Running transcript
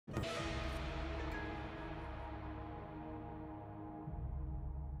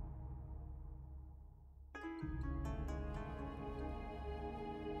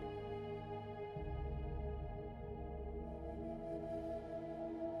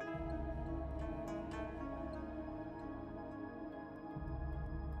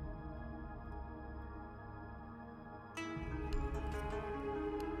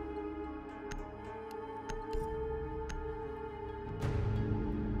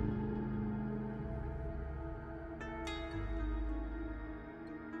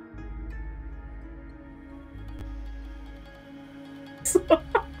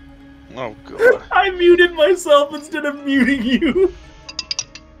Oh god. I muted myself instead of muting you.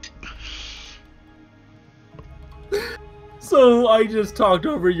 So I just talked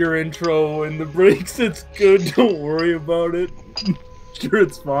over your intro and the breaks. It's good. Don't worry about it. Sure,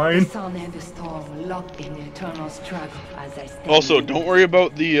 it's fine. Also, don't worry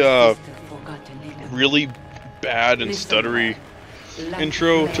about the really bad and stuttery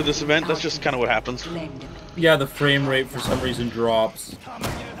intro to this event. That's just kind of what happens. Yeah, the frame rate for some reason drops. I'm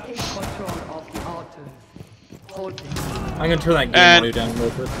gonna turn that game audio down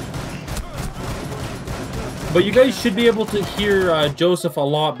real quick. But you guys should be able to hear Joseph a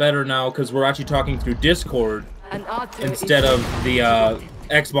lot better now because we're actually talking through Discord instead of the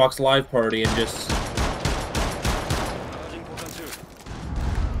Xbox Live Party and just...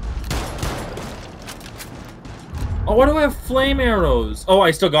 Oh, why do I have flame arrows? Oh,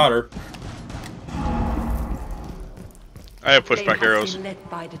 I still got her. I have pushback arrows.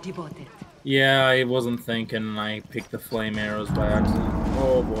 Yeah, I wasn't thinking and I picked the flame arrows by accident.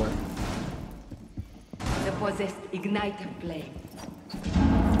 Oh boy. The possessed ignite flame.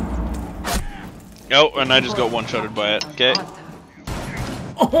 Oh, and I just got one-shotted by it. Okay.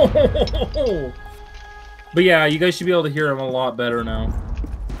 Oh! But yeah, you guys should be able to hear him a lot better now.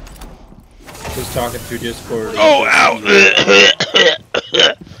 Just talking through Discord. Oh, ow!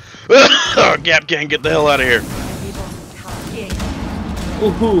 Oh, Gap Gang, get the hell out of here.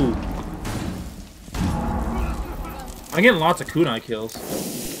 Woohoo! I'm getting lots of kunai kills.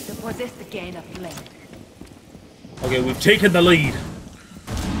 The possessed gain a flame. Okay, we've taken the lead.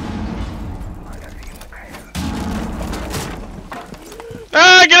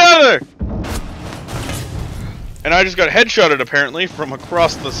 Ah, get out of there! And I just got headshotted, apparently, from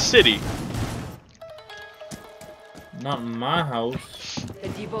across the city. Not in my house. The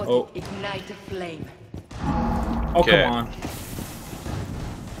devoted ignite a flame. Oh, okay. Come on.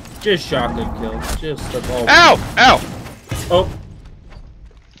 Just shotgun kills. Just a ball. Ow! Ow! Oh.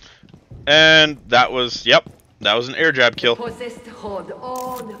 And that was, yep, that was an air jab kill. Possessed hold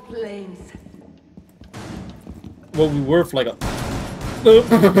all the flames. Well, we were for like a...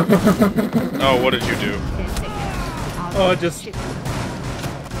 Oh, what did you do? Oh, just...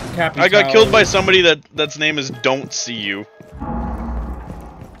 I got killed by somebody that's name is Don't See You.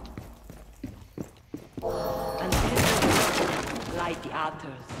 Light the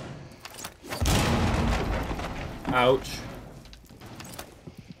altars. Ouch.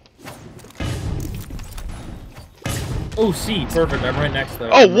 Oh, C, perfect. I'm right next to her.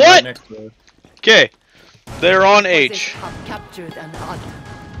 Oh, what? Right Okay, they're on H. Have captured an altar.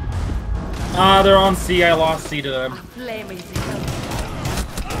 Ah, they're on C. I lost C to them. A flame is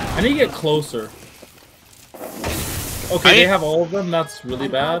I need to get closer. Okay, they have all of them. That's really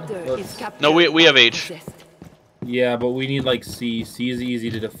bad. No, we have H. Yeah, but we need like C. C is easy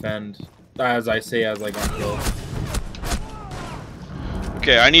to defend. As I say, as I got killed.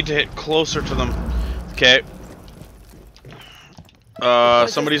 Okay, I need to hit closer to them. Okay.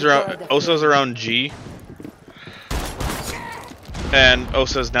 Somebody's around. Osa's around G. And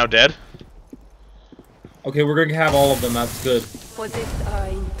Osa's now dead. Okay, we're gonna have all of them. That's good. Possessed are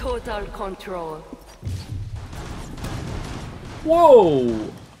in total control. Whoa!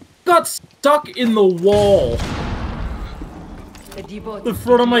 Got stuck in the wall. The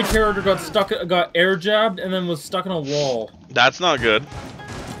front of my character got air jabbed and then was stuck in a wall. That's not good.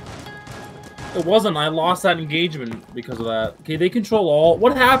 It wasn't. I lost that engagement because of that. Okay, they control all.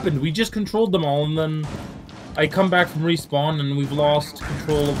 What happened? We just controlled them all and then I come back from respawn and we've lost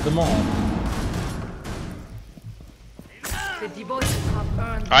control of them all.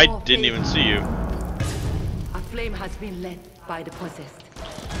 I didn't even see you. A flame has been lit by the possessed.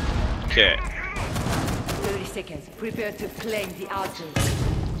 Okay. 30 seconds. Prepare to claim the altars.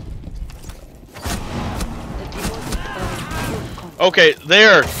 Okay, they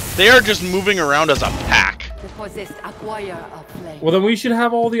are just moving around as a pack. The possessed acquire a flame. Well, then we should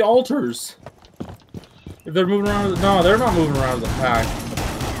have all the altars. If they're moving around, no, they're not moving around as a pack.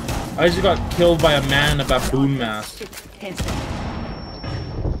 I just got killed by a man in a baboon mask.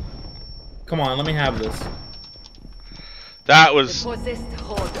 Come on, let me have this. That was... Okay,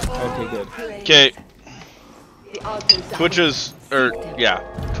 good. Okay. Twitches, yeah,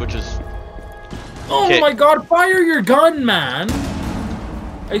 Twitches. Oh my god, fire your gun, man!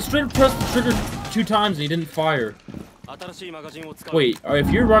 I straight up pressed the trigger 2 times and he didn't fire. Wait, if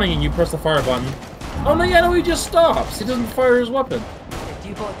you're running and you press the fire button... Oh no, yeah, no, he just stops. He doesn't fire his weapon.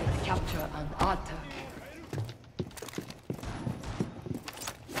 Capture an altar.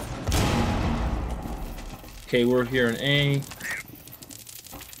 Okay, we're here in A.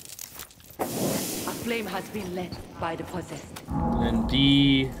 A flame flame has been lit by the possessed. And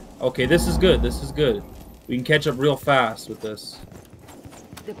D. Okay, this is good. This is good. We can catch up real fast with this.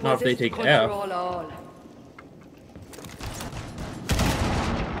 The Not if they possessed take F. control all.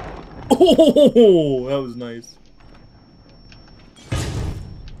 Oh, that was nice.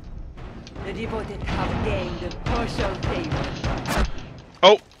 The devoted have gained a partial favor.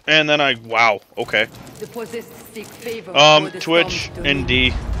 Oh, and then wow, okay. The possessed seek favor for the Twitch storm to and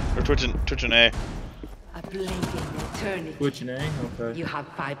leave. D. Or Twitch and A. A blinking eternity. Twitch and A? Okay. You have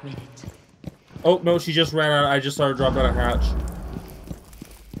 5 minutes. Oh, no, she just ran out. I just saw her drop out of hatch.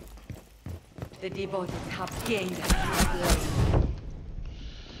 The devoted have gained a flame.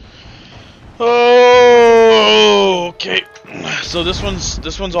 Oh, okay. So this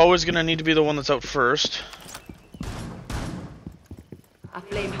one's always gonna need to be the one that's out first. A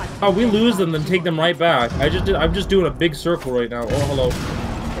flame has Oh, we lose them, then take them right back. I'm just doing a big circle right now. Oh, hello.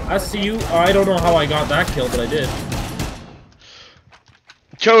 I see you. I don't know how I got that kill, but I did.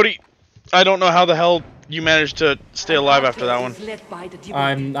 Cody, I don't know how the hell you managed to stay alive after that one.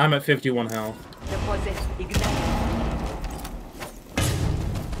 I'm at 51 health. The possessed ignite.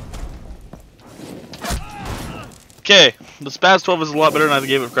 Okay, the Spaz 12 is a lot better than I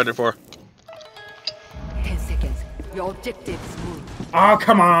gave it credit for. 10 seconds. Your objectives move. Oh,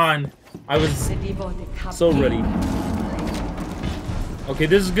 come on! I was The devoted have so gained ready. a flame. Okay,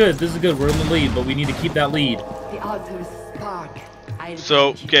 this is good. This is good. We're in the lead, but we need to keep that lead. The altar's spark. So,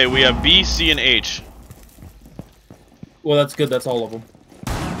 okay, we have B, C, and H. Well, that's good. That's all of them.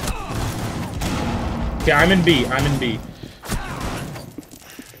 Okay, I'm in B. I'm in B.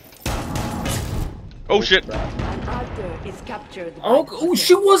 Oh shit! An altar is captured. by Oh, the oh,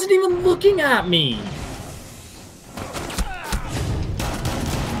 she wasn't even looking at me.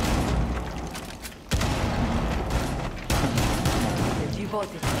 The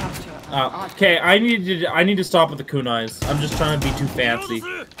devoted capture an altar. Okay, I need to stop with the kunais. I'm just trying to be too fancy.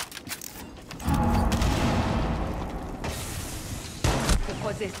 The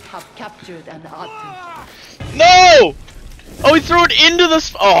possessed have captured an altar. No! Oh, he threw it into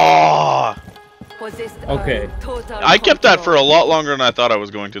the oh! Possessed Okay. earn total I kept that for a control. lot longer than I thought I was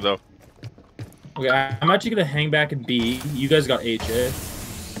going to, though. Okay, I'm actually gonna hang back in B. You guys got H, eh?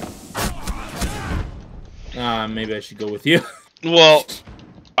 Maybe I should go with you. Well,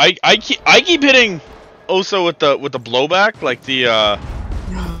 I keep hitting Osa with the blowback, like the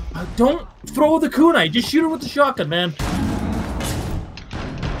Don't throw the kunai. Just shoot her with the shotgun, man.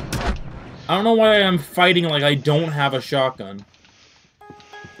 I don't know why I'm fighting like I don't have a shotgun.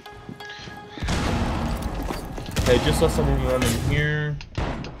 Okay, just let someone run in here.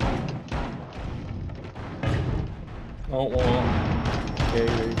 Oh, well.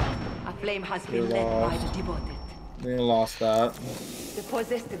 Okay, A flame has You're been lit by lost. the devoted. they lost that. The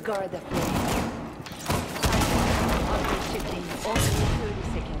possessed guard the flame. Altar shifting only 30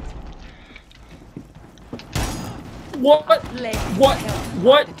 seconds. What? Flame What? held by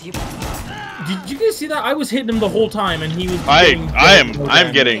What? the devoted. Did you guys see that? I was hitting him the whole time, and he was. I'm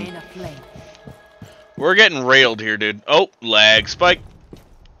getting. Gain a flame. We're getting railed here, dude. Oh, lag spike.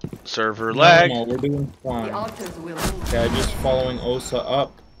 Server lag. No, we're doing The fine. altars will move. Okay, just following Osa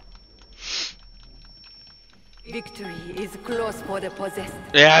up. Victory is close for the possessed.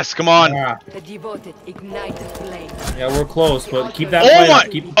 Yes, come on. Yeah, The devoted ignite the flame. yeah, we're close, but keep that Oh fight my!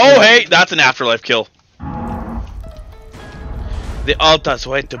 up. Keep Oh hey, that's an afterlife kill. The altar's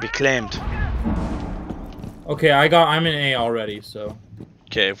wait to be claimed. Okay, I'm in A already, so.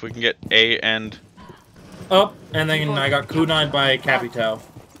 Okay, if we can get A and Up, and then I got kunai by Capitao.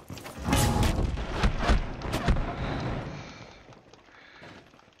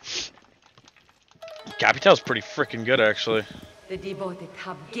 Capitel's pretty freaking good, actually. The devoted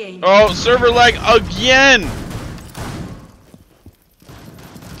have gained. Oh, server lag again!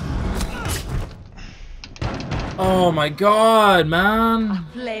 Oh my god, man.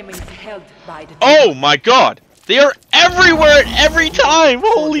 Flame is held by the Oh my god! They are everywhere at every time!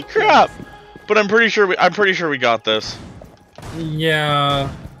 Holy crap! But I'm pretty sure we got this.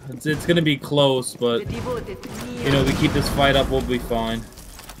 Yeah, it's gonna be close, but The devoted near. you know, we keep this fight up, we'll be fine.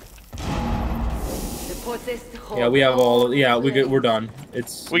 The possessed hold Yeah, we have all. Yeah, flame. we're done.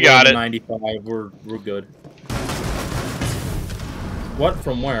 We got it. 95. We're good. What?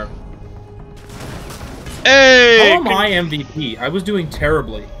 From where? Hey! How am I MVP? I was doing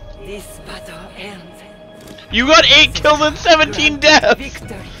terribly. This battle ends. You got 8 kills and 17 deaths!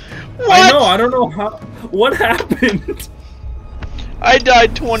 Victory. What? I know. I don't know how. What happened? I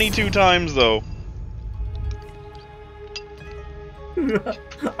died 22 times though.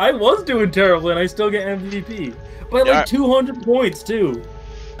 I was doing terribly, and I still get MVP by like Yeah. 200 points too.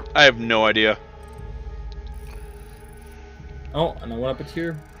 I have no idea. Oh, and I went up a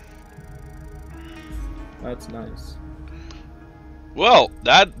tier. That's nice. Well,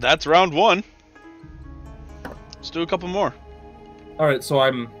 that's round 1. Let's do a couple more. Alright, so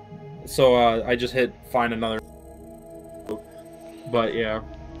I just hit find another. But yeah.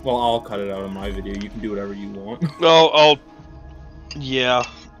 Well, I'll cut it out of my video. You can do whatever you want. Well, yeah.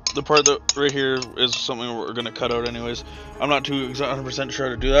 The part that right here is something we're gonna cut out anyways. I'm not too 100% sure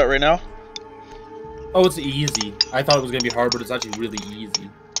to do that right now. Oh, it's easy. I thought it was gonna be hard, but it's actually really easy.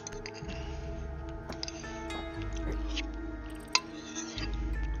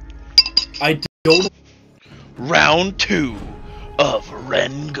 I don't. Round 2 of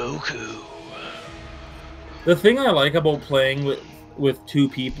Rengoku. The thing I like about playing with 2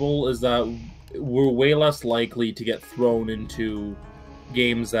 people is that we're way less likely to get thrown into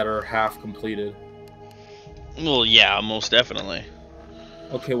games that are half completed. Well, yeah, most definitely.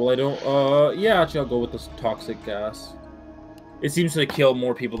 Okay, well I don't, yeah, actually I'll go with this toxic gas. It seems to kill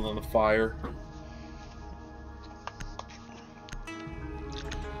more people than the fire.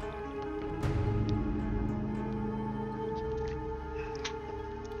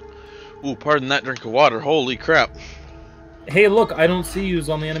 Ooh, pardon that drink of water. Holy crap. Hey, look, I don't see you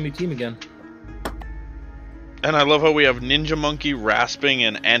on the enemy team again. And I love how we have Ninja Monkey, Rasping,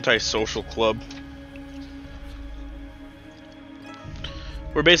 and Antisocial Club.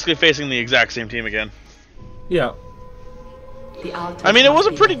 We're basically facing the exact same team again. Yeah. I mean, it was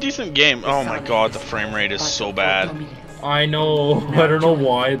a pretty decent game. Oh my god, the frame rate is so bad. I know. I don't know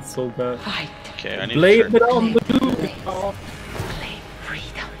why it's so bad. Okay, I need Blame to it on the dude.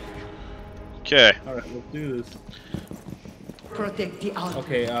 Okay. Alright, let's do this. Protect the altar.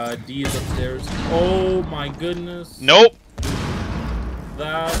 Okay, D is upstairs. Oh my goodness. Nope.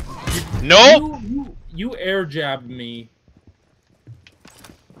 That. Nope. You air jabbed me.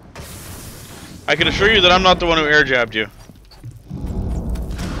 I can assure you that I'm not the one who air jabbed you.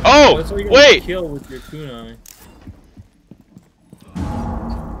 Oh, wait. Kill with your kunai.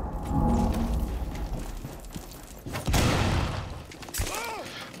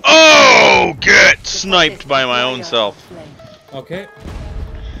 Oh, get sniped by my own self. Okay.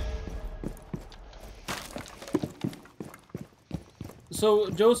 So,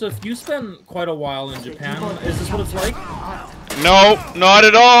 Joseph, you spent quite a while in Japan. Is this what it's like? No, not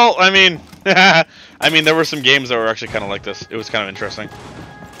at all. I mean, I mean, there were some games that were actually kind of like this. It was kind of interesting.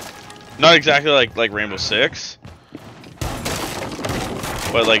 Not exactly like Rainbow Six,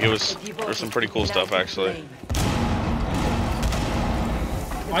 but like there's some pretty cool stuff actually.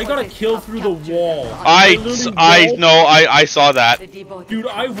 I got a kill through the wall. I saw that. Dude,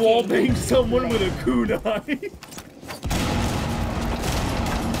 I wallbanged someone with a kunai.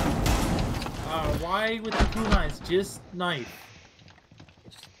 Why with the kunais? Just knife.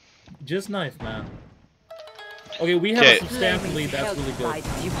 Just knife, man. Okay, we have a substantial lead. That's really good.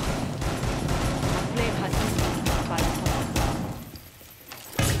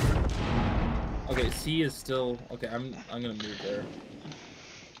 Okay, C is still okay. I'm gonna move there.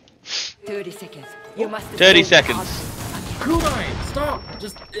 30 seconds. You must 30 seconds. Kunai, stop!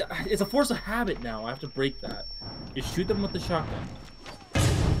 Just it's a force of habit now. I have to break that. Just shoot them with the shotgun.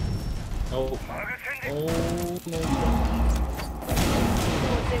 Oh. Oh no.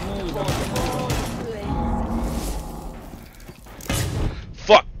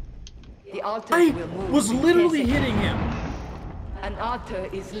 Fuck! I was literally hitting him. An altar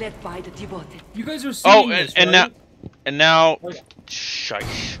is led by the devoted. You guys are seeing this, right? now,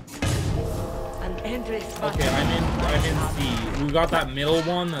 shish. An endless okay, I'm in C. We got that middle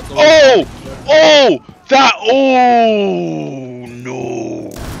one. That's oh no.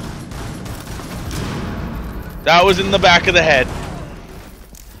 That was in the back of the head.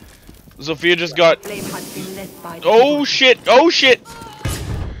 Sophia just got. Oh shit! Oh shit!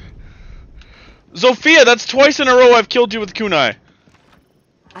 Sophia, that's twice in a row I've killed you with kunai.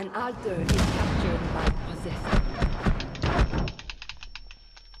 An altar is captured by possessor.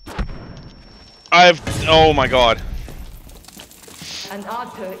 Oh my god. An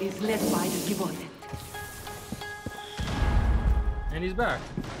altar is led by the devoted. And he's back.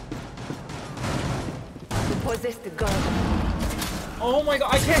 To possess the god. Oh my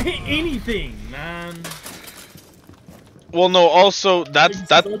god, I can't hit anything, man. Well, no. Also, that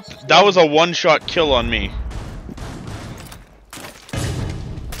was a one-shot kill on me.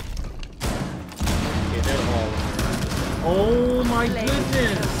 Okay, they're all. Oh my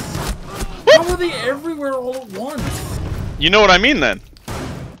goodness! How are they everywhere all at once? You know what I mean, then?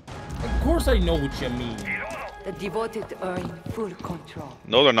 Of course, I know what you mean. The devoted are in full control.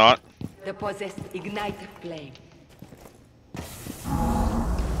 No, they're not. The possessed ignite the flame.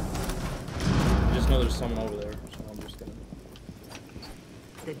 I just know there's someone over there, so I'm just gonna.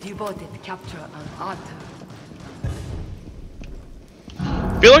 The devoted capture an altar.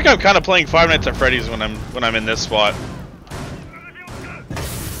 I feel like I'm kind of playing Five Nights at Freddy's when I'm in this spot.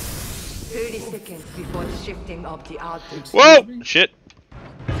 30 seconds before the shifting of the altar. Whoa! Shit.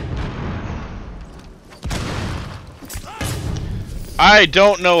 I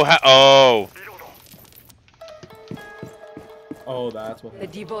don't know how. Oh. Oh, that's what. The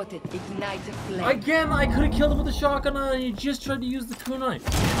devoted ignite a flame. Again, I could have killed him with a shotgun and he just tried to use the kunai.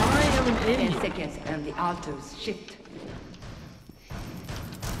 I am an 10 idiot. seconds and the altars shift.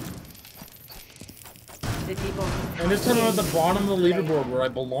 The devoted. And this time I'm at the bottom of the leaderboard where I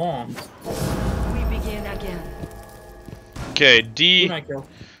belong. We begin again. Okay, D Kunai kill.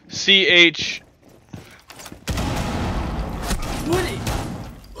 C H. What?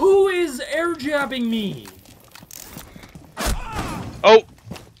 Who is air jabbing me? Oh,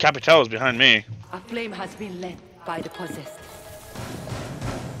 Capital is behind me. A flame has been lit by the possessed.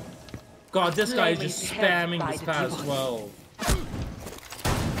 God, this guy is just Flame is held spamming by this the past demon. 12.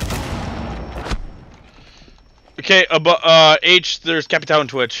 Okay, H. There's Capital and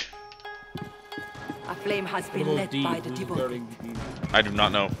Twitch. A flame has What been about lit D? by the Who's devoted. guarding D? I do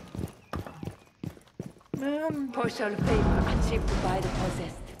not know. Man, Partial favor achieved by the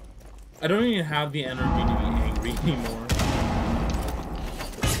possessed. I don't even have the energy to be angry anymore.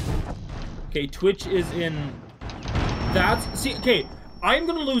 Okay, Twitch is in. See, okay, I'm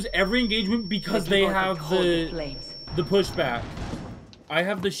gonna lose every engagement because they have the pushback. I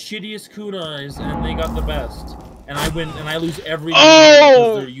have the shittiest kunais and they got the best, and I win and I lose every engagement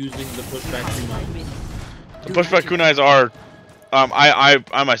because they're using the pushback kunais. The pushback kunais are.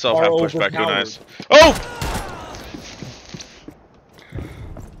 I myself have pushback kunais. Oh!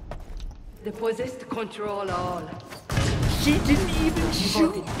 The possessed control all. She didn't even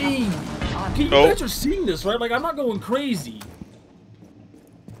shoot me! Okay, you guys are seeing this, right? Like, I'm not going crazy.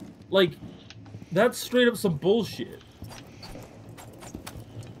 Like, that's straight up some bullshit.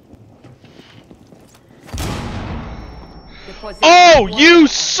 Oh, you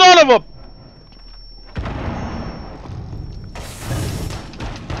son of a...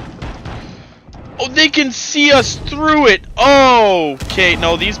 Oh, they can see us through it. Oh, okay.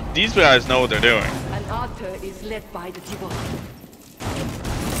 No, these guys know what they're doing. An altar is led by the devoted.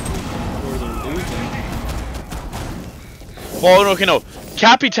 Well, okay, no.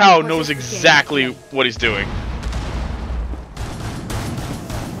 Capital knows exactly what he's doing.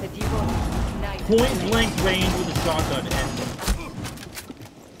 The devoted ignite. Point blank range with a shotgun,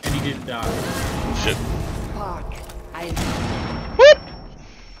 and he didn't die. Oh, shit. Spark. Whoop!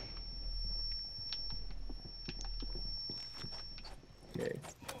 Okay.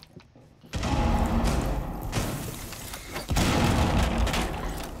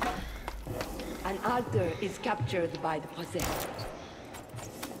 An altar is captured by the possessed.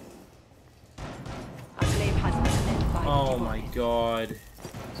 A flame has been lit by the Oh devoted. my god.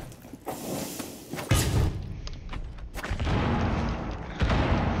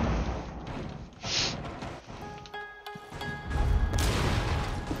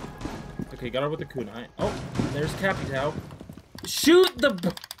 Okay, got her with the kunai. Oh, there's Capital. Shoot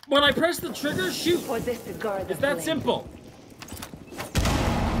the... When I press the trigger, shoot! Possessed guard the It's that flame. simple.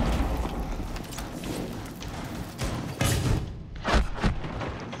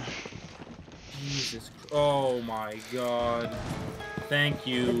 Jesus Christ. Oh my god. Thank The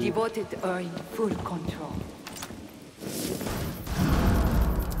you. devoted are in full control.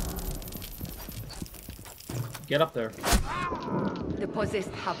 Get up there. The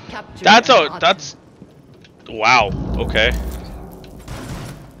possessed have captured. That's an a... altar. That's... Wow. Okay.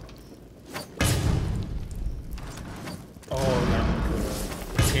 Oh,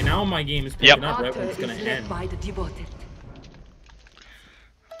 no. Okay, now my game is picking up right when it's gonna Altar is end. led by the devoted.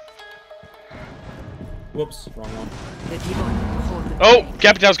 Whoops, wrong one. The devoted hold the Oh, flame.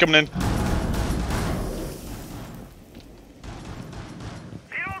 Capital's coming in.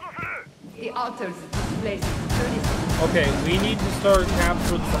 The altars displace 30 seconds. Okay, we need to start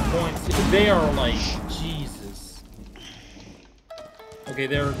capturing some points. They are like Jesus. Okay,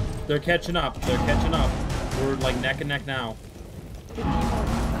 they're catching up. They're catching up. We're like neck and neck now. The devoted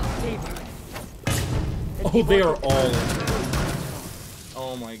are favored. The Oh, they are devoted all in.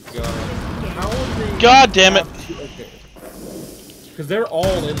 Oh my god. How are they? God damn it. Okay. Because they're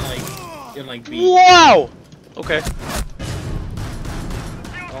all in like B. Wow! Okay.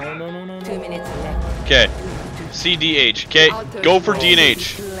 Oh no no no 2 no. minutes left. Okay. CDH. Okay, go for D and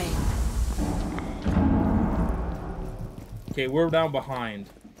H. Okay, we're down behind.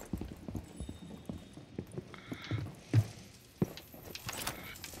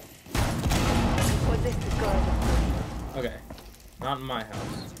 Possessed guard the flame. Okay. Not in my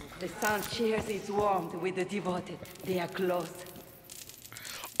house. The sun shares its warmth with the devoted. They are close.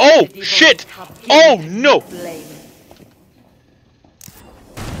 Oh, shit! Oh, no! Flame.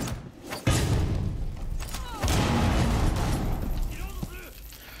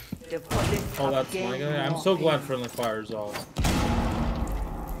 Oh, that's my guy. I'm so glad friendly fire's off.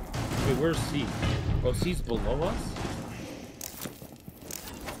 Wait, where's C? Oh, C's below us?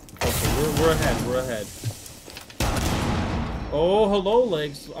 Okay, we're ahead, we're ahead. Oh, hello,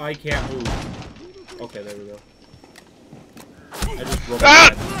 legs. I can't move. Okay, there we go. I just broke my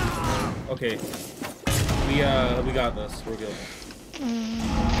head. Okay. We got this. We're good.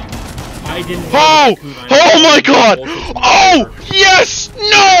 I didn't. Oh! Oh my god! Oh! Yes!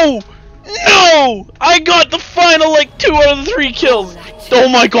 No! No! I got the final, like, 2 out of the 3 kills! Oh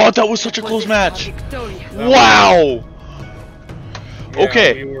my god, that was such a close match! Wow! Yeah,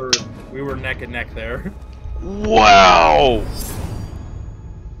 Okay. We were neck and neck there. Wow!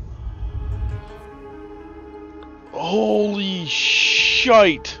 Holy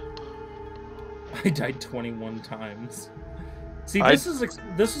shite! I died 21 times. See, this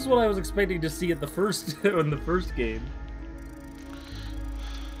is what I was expecting to see at the first in the first game.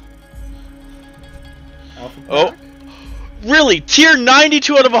 Alpha Oh, really? Tier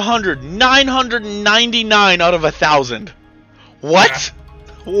 92 out of 100, 999 out of 1,000. What?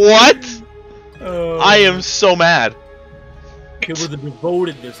 What? I am so mad. Okay, we're the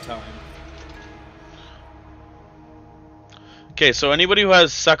devoted this time. Okay, so anybody who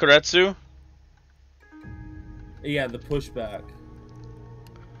has Sakuretsu? Yeah, the pushback.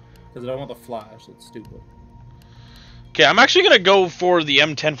 Because I don't want the flash. That's stupid. Okay, I'm actually gonna go for the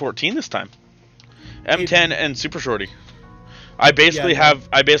M1014 this time. M10 and Super Shorty. I basically have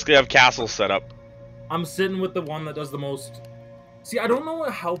castles set up. I'm sitting with the one that does the most. See, I don't know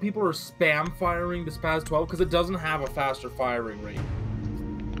how people are spam firing the Spaz 12 because it doesn't have a faster firing rate.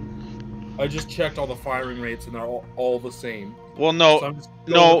 I just checked all the firing rates and they're all the same. Well, no,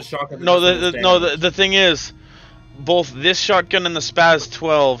 So the thing is, both this shotgun and the Spaz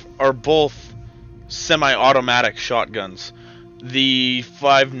 12 are both semi-automatic shotguns. The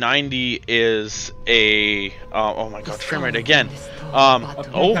 590 is a oh my god, frame rate again.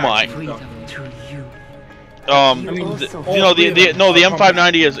 Oh my. The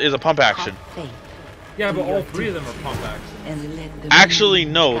M590 is a pump action. Yeah, but all 3 of them are pump action. Actually,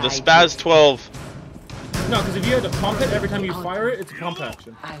 no, the Spaz 12. No, because if you had to pump it every time you fire it, it's a pump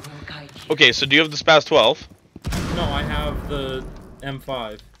action. Okay, so do you have the Spaz 12? No, I have the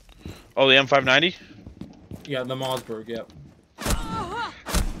M5. Oh, the M590? Yeah, the Mossberg, yep.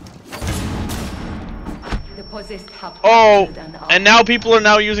 Oh, and now people are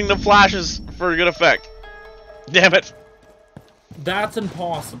now using the flashes for good effect. Damn it. That's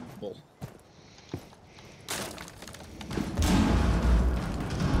impossible.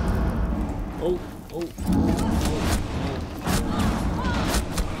 Oh.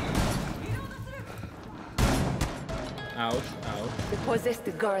 Ouch. The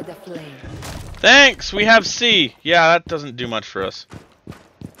possessed guard the flame. Thanks, we have C. Yeah, that doesn't do much for us.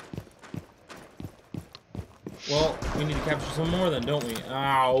 Well, we need to capture some more then, don't we?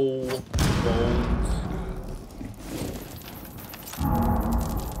 Ow. Bones.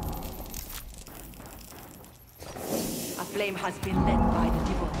 A flame has been lit by the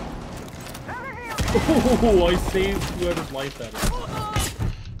devoted. Oh, I saved whoever's life that is.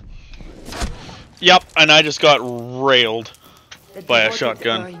 Yep, and I just got railed by a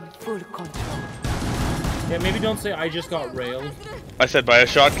shotgun. Yeah, maybe don't say I just got railed. I said by a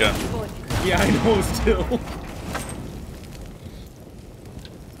shotgun. Yeah, I know still.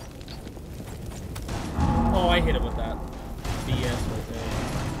 Oh, I hit him with that. BS right there.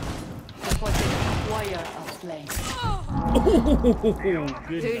 Oh,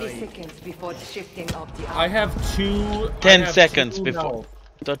 good 30 night. seconds before the shifting of the I have 10 seconds two before. health.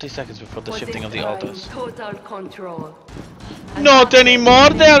 30 seconds before the shifting of the altars. Total control. Not anymore,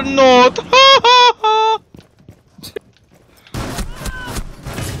 they're not!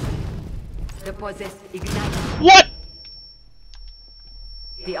 The possessed ignite. What?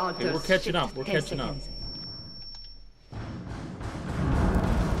 The altars. Okay, we're catching up. We're catching up.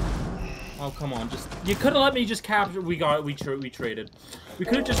 Oh, come on, just you could have let me just capture. We traded. We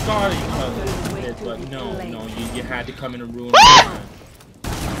could have just got each other, but no, you had to come in and ruin it. Oh,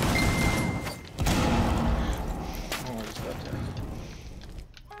 I just got tagged.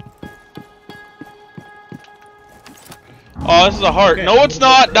 Oh, this is a heart. Okay, No, it's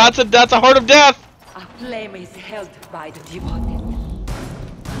not. That's a heart of death. A flame is held by the devoted.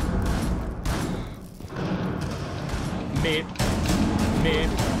 Mid.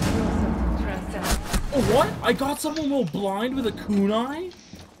 Transcend. Oh What? I got someone real blind with a kunai?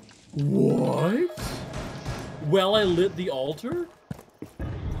 What? Well, I lit the altar?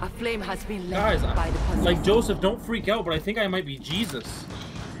 A flame has been lit Guys, by the possessed. like, Joseph, don't freak out, but I think I might be Jesus.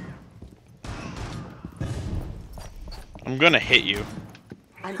 I'm gonna hit you.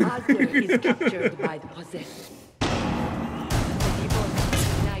 An altar is captured by the possessed. The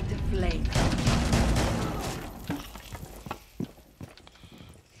demons ignite the flame.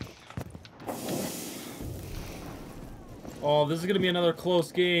 Oh, this is gonna be another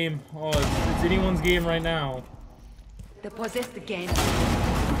close game. Oh, it's anyone's game right now. The possessed gain.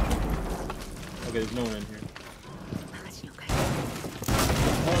 Okay, there's no one in here.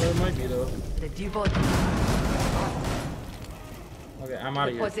 Oh, there might be though. The devoted. Okay, I'm out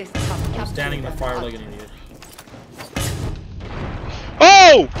of here. Possessed have I'm standing in the captured fire an like an altar. idiot.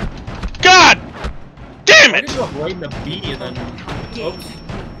 Oh! God! Damn I it! could go up right in the B and then. Gain Oops. the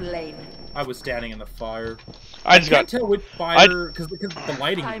flame. I was standing in the fire. I just Can't got. tell which fire because the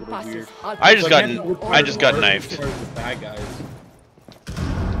lighting Time is really passes. weird. I just So got. can't tell which I fire just is got worse knifed. as far as the bad guys.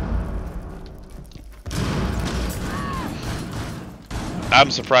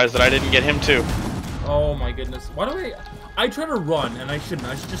 I'm surprised that I didn't get him too. Oh my goodness! Why do I try to run and I shouldn't.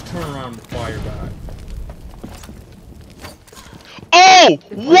 I should just turn around and fire back. Oh!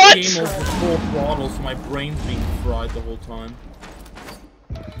 My What? game was full throttle, so my brain's being fried the whole time.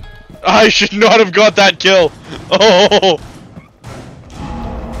 I should not have got that kill. Oh!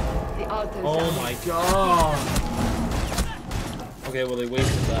 The altars Oh are my god! Okay, well they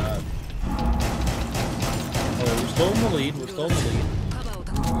wasted that. Okay, we're still in the lead. We're still in the lead.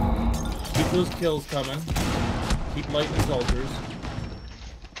 Keep those kills coming. Keep lighting these altars.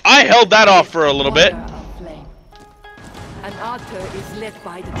 I held that off for a little bit. Water of flame. An altar is lit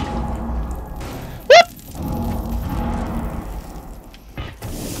by the devoted.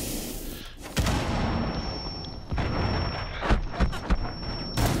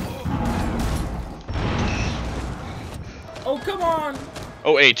 Oh come on!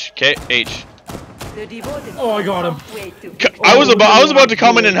 Oh, H. Okay, H. The devoted. Oh, I got him. Halfway to I was about to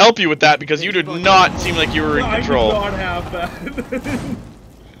come in and help you with that because you did not seem like you were in control. I did not have that.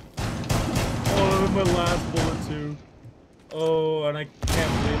 Oh, my last bullet too. Oh, and I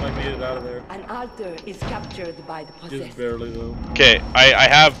can't believe I made it out of there. An altar is captured by the Just possessed. barely though. Okay, I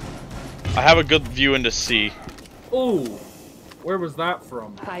have a good view into C. Oh, where was that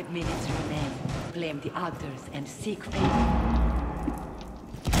from? 5 minutes remain. Blame the altars and seek favor.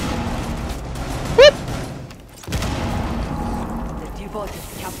 Whoop! The devoted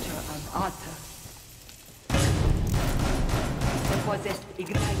capture an altar. The possessed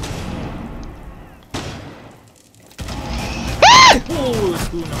ignite. Oh, it's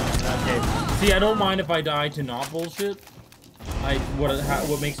okay. See, I don't mind if I die to not bullshit.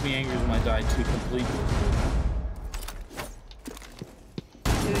 What makes me angry is when I die to complete bullshit.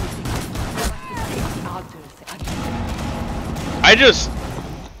 30 seconds. Take the altars again. I just,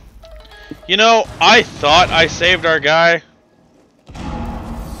 you know, I thought I saved our guy.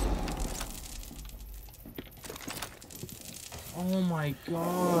 Oh my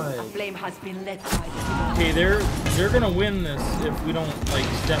god. A flame has been lit by the devoted. Okay, they're gonna win this if we don't like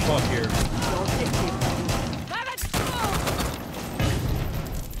step up here. Your objective.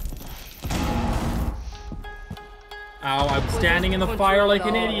 Ow, I'm standing in the fire like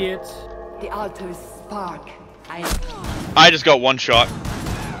an idiot. The altars spark. I just got one shot.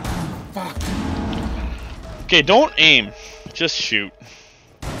 Fuck. Okay, don't aim. Just shoot.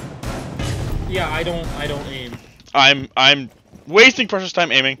 Yeah, I don't aim. I'm wasting precious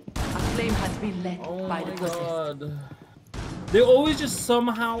time aiming. A flame has been lit Oh by my the possessed. god. They always just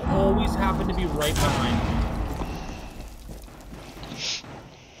somehow always happen to be right behind me.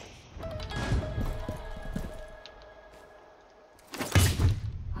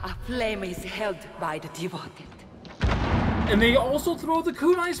 A flame is held by the devoted. And they also throw the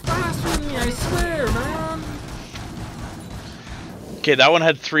kunais faster than me, I swear, man. Okay, that one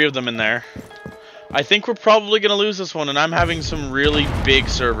had 3 of them in there. I think we're probably gonna lose this one, and I'm having some really big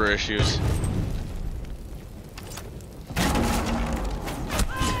server issues.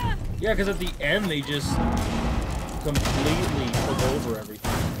 Yeah, because at the end they just completely took over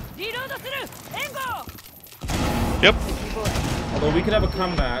everything. Yep. Although we could have a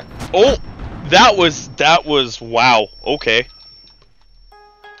comeback. Oh, that was wow. Okay.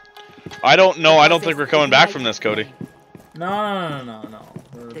 I don't know. I don't think we're coming back from this, Cody. No.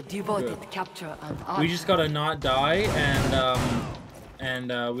 The devoted capture an altar. We just gotta not die,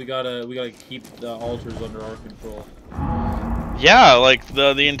 and we gotta keep the altars under our control. Yeah, like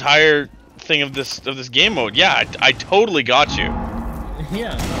the entire thing of this game mode. Yeah, I totally got you.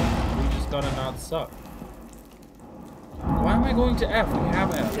 Yeah, no, we just gotta not suck. Why am I going to F? We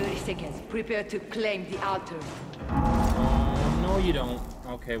have F. 30 seconds. Prepare to claim the altar. No, you don't.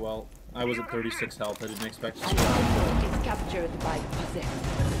 Okay, well, I was at 36 health. I didn't expect to An altar is captured by possessed.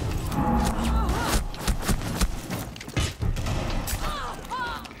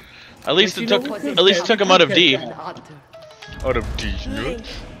 At least it took him out of D. Out of D.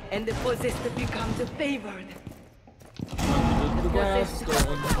 And the possessed becomes the favored. The gas, ignore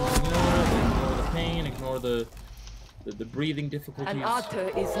the pain, ignore the breathing difficulties. An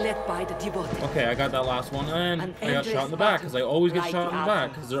altar is led by the devoted. Okay, I got that last one, and I got shot in the back, because I always get shot in the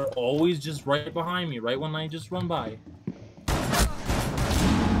back, because they're always just right behind me, right when I just run by.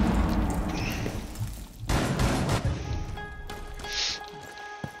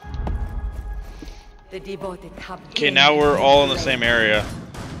 The devoted have. Okay, now we're all in the same area.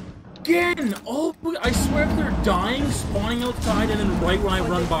 Again! Oh, I swear if they're dying, spawning outside, and then right when I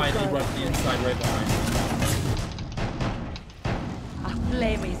run by, they run to the inside right behind me. A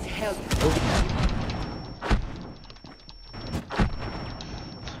flame is held.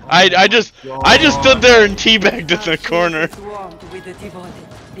 I just stood there and teabagged in the corner. With the devoted.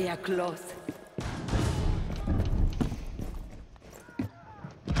 They are close.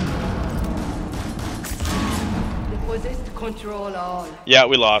 The possessed control all. Yeah,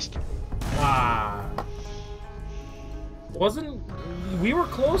 we lost. Ah. We were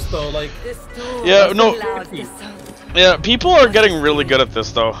close though, like. Yeah, no. Yeah, people are getting really good at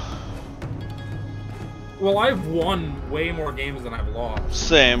this though. Well, I've won way more games than I've lost.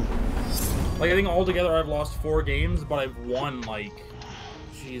 Same. Like, I think altogether I've lost 4 games, but I've won, like,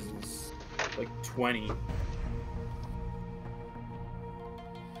 Jesus, like 20.